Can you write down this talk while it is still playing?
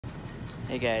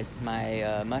Hey guys,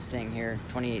 my Mustang here,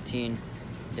 2018,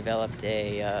 developed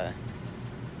a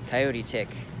coyote tick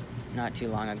not too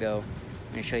long ago.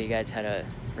 I'm going to show you guys how to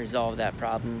resolve that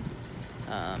problem.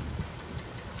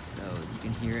 So you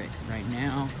can hear it right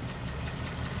now.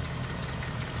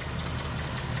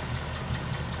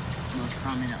 It's most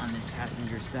prominent on this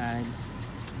passenger side.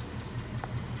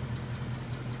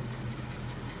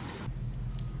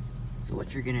 So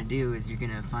what you're going to do is you're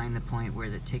going to find the point where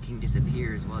the ticking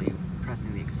disappears while you're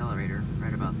pressing the accelerator,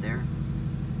 right about there.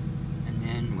 And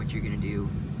then what you're going to do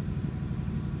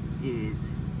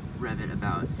is rev it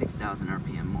about 6,000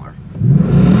 RPM more.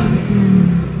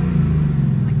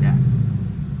 Like that.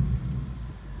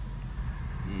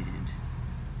 And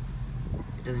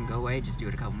if it doesn't go away, just do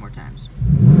it a couple more times.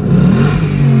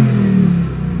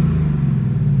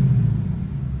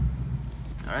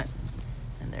 Alright,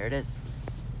 and there it is.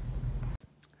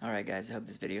 Alright guys, I hope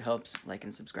this video helps. Like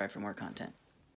and subscribe for more content.